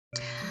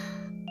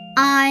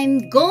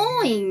I'm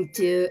going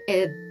to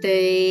eat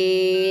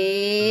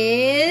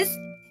this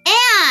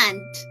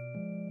ant.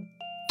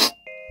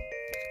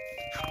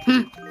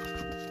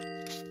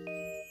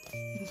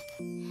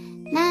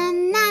 Na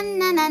na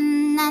na na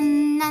na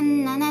na na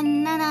na na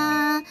na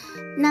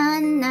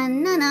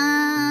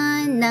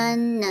na na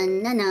na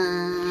na na.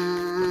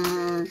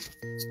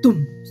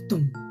 Stum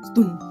stum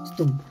stum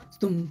stum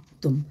stum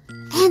stum.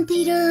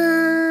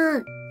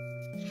 Anteater.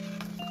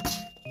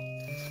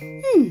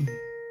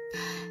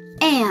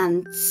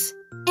 Ants,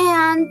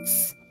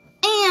 ants,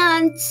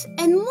 ants,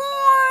 and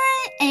more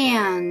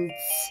ants.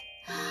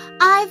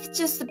 I've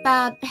just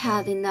about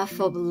had enough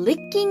of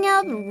licking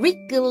up,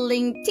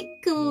 wriggling,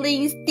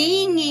 tickling,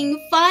 stinging,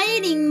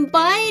 fighting,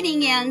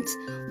 biting ants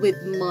with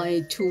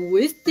my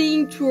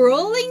twisting,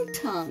 twirling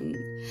tongue.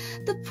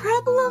 The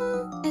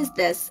problem is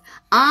this: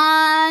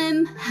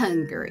 I'm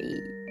hungry.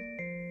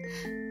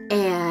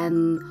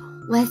 And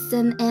what's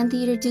an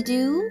anteater to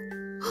do?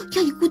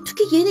 야, 이거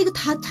어떻게 얘네 이거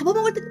다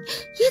잡아먹을 때,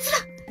 얘들아,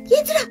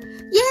 얘네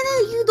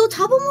이거 너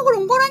잡아먹으러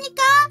온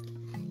거라니까?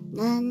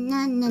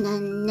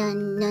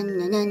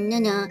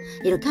 나나나나나나나나나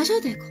이렇게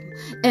하셔야 되고,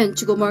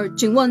 Ants go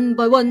marching one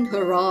by one,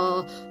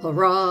 hurrah,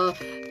 hurrah.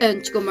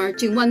 Ants go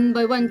marching one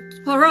by one,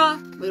 hurrah.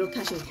 뭐 이렇게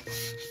하셔야 되고.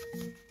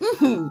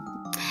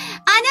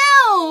 I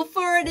know.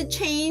 For the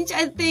change,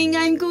 I think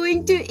I'm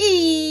going to eat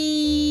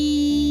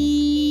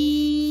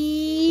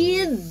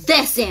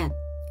this ant.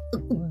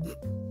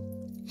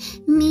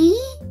 Me?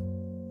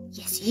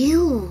 Yes,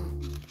 you.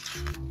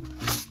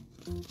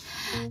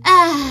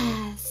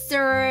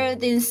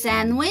 Served in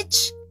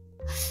sandwich.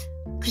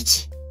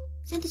 그렇지.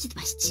 샌드위치도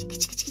맛있지.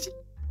 그치.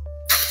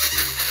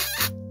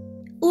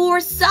 Or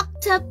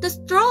sucked up the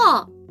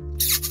straw.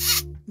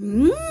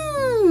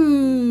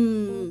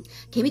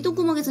 개미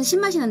똥구멍에선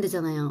신맛이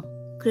난대잖아요.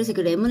 그래서 그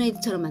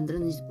레모네이드처럼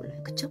만들었는지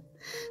몰라요. 그쵸?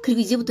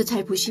 그리고 이제부터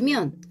잘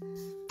보시면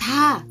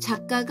다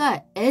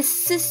작가가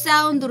S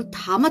사운드로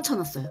다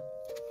맞춰놨어요.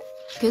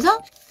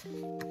 그래서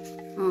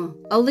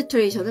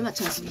alliteration을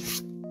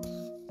맞춰놨습니다.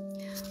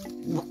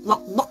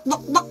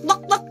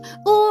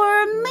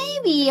 Or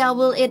maybe I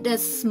will eat a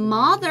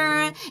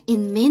smother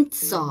in mint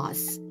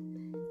sauce.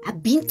 아,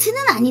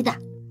 민트는 아니다.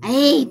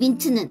 에이,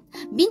 민트는.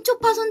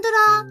 민초파 손들어.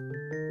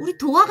 우리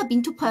도화가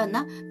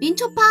민초파였나?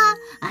 민초파.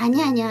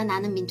 아니야.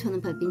 나는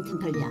민트는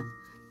별이야.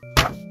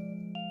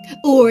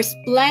 Or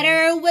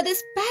splatter with a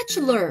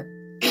spatula.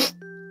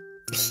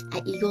 아,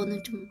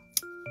 이거는 좀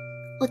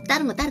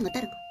다른 거.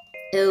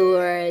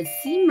 Or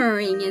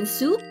simmering in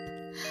soup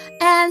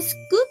and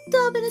scooped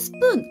up in a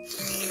spoon.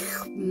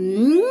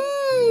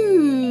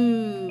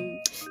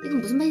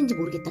 이건 무슨 맛인지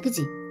모르겠다,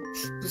 그치?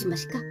 무슨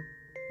맛일까?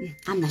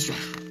 I'm not sure.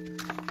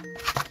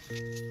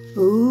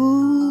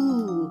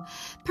 Ooh,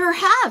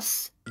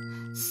 perhaps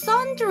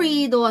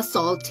sun-dried or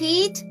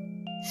salted.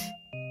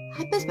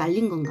 햇볕에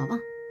말린 건가 봐.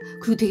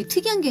 그리고 되게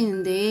특이한 게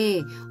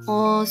있는데,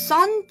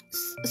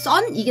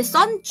 이게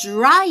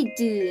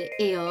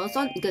sun-dried예요.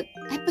 그러니까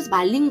햇볕에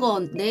말린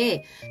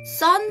건데,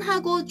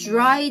 sun하고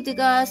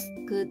dried가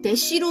그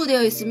대시로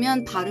되어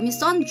있으면 발음이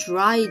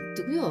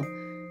sun-dried고요.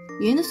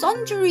 얘는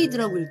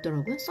sun-dried라고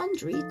읽더라고요.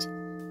 sun-dried.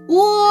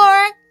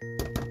 Or,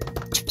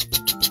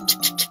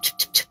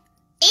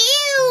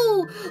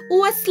 ew!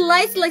 Or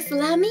sliced like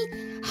salami.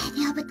 I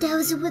know, but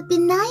those would be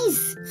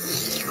nice.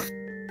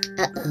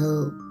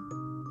 Uh-oh.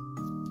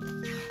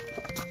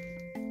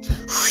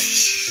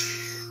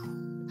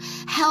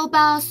 How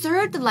about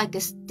served like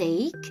a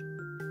steak?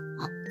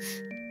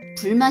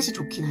 불맛이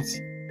좋긴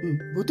하지.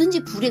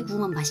 뭐든지 불에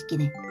구우면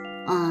맛있긴 해.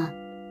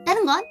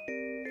 다른 건?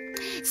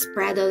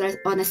 Spread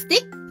on a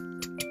stick?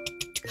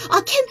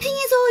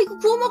 캠핑에서 이거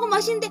구워 먹으면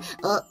맛있는데.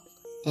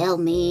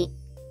 Help me.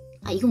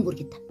 이건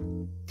모르겠다.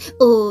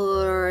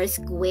 Or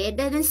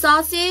squid and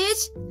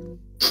sausage?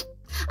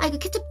 이거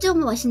케첩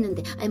찍으면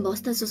맛있는데.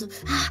 머스타드 소스.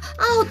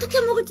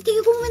 어떻게 먹을지 되게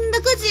고민된다,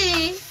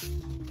 그지?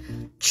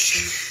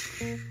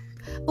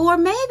 Or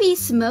maybe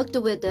smoked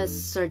with the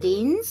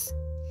sardines?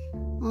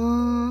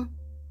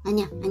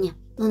 아니야.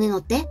 너넨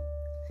어때?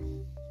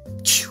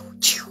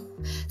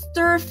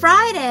 Stir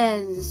fried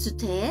and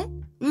sauté?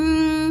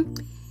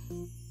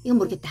 이건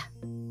모르겠다.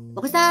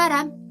 먹을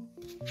사람.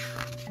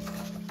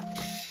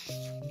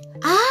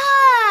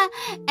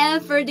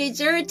 And for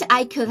dessert,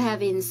 I could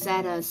have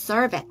instead a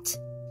sorbet.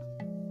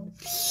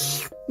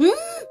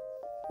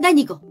 난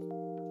이거.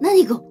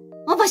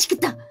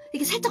 맛있겠다.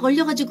 이렇게 살짝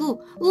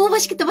얼려가지고,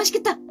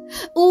 맛있겠다.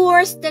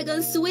 Or steak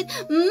and sweet.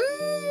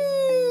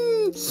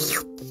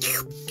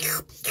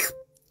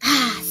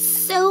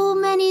 So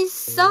many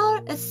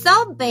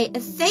savories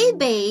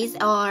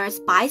or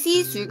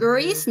spicy,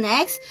 sugary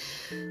snacks.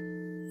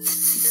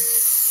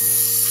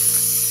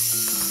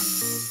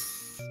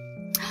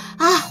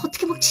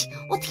 어떻게 먹지?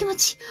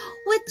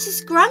 Which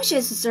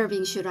scrumptious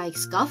serving should I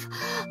scoff?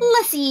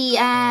 Let's see.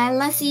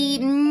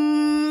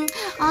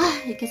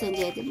 이렇게 해서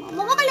이제 뭐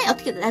먹을래?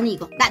 어떻게? 나는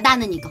이거.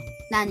 나는 이거.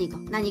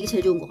 난 이게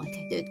제일 좋은 것 같아.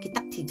 이렇게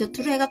딱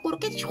디저트로 해갖고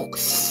이렇게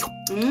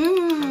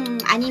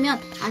아니면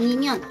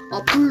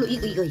불로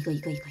이거.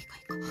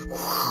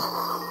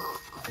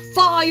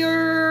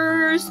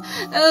 Fires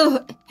Oh,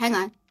 hang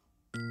on.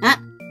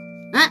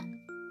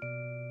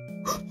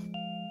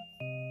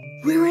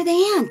 Where are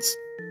the ants?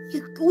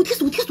 어디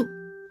갔어?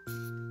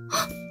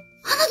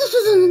 하나도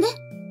없어졌는데?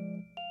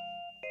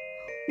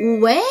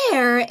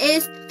 Where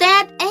is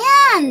that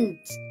ant?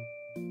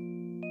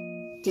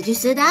 Did you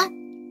see that?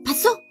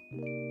 봤어?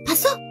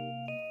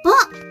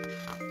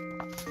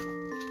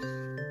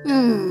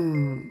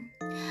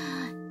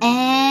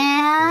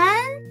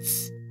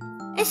 Ants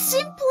is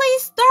simply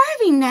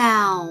starving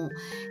now.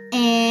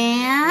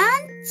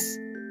 Ants.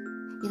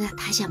 얘들아,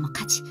 다시 한번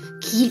같이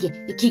길게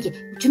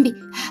준비.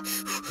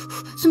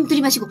 숨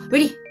들이마시고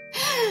ready.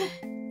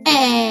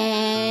 Ant.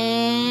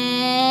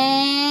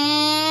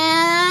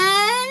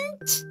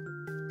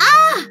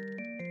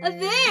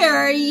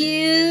 There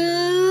you.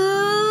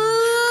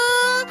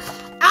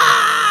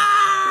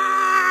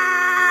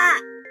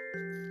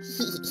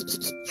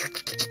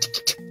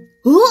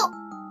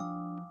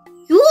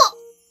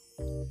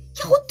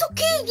 야,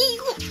 어떡해,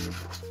 이거.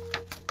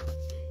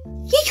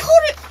 얘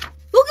혀를,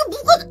 여기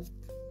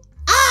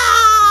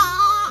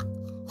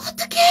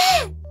어떡해.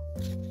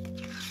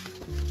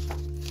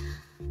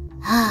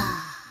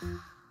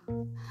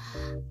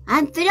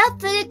 안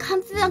뜨렸더니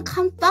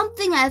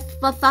something as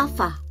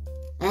fafa.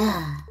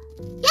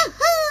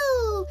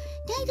 야호!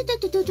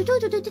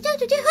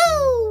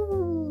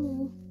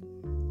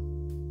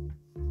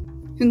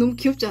 너무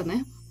귀엽지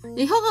않아요?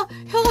 이 혀가,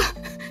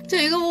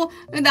 저 이거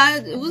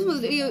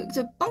무슨,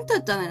 저 빵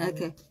터졌잖아요,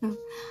 이렇게.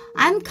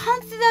 I'm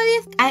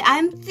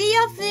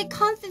seriously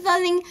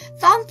considering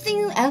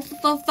something else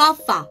for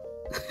fafa.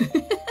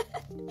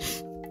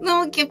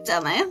 너무 귀엽지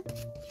않아요?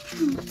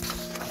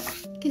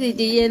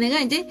 그래서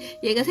이제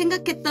얘가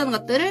생각했던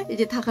것들을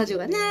이제 다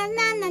가지고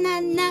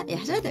나나나나나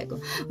하셔야 되고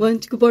 1, 2,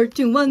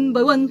 벌ting 1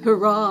 by 1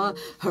 hurrah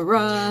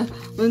hurrah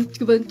 1,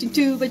 2, 벌ting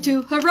 2 by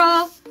 2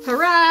 hurrah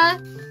hurrah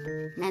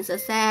난 so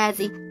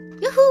sassy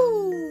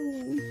yoo-hoo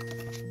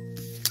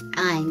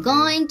I'm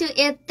going to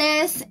eat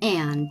this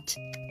ant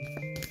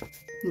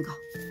이거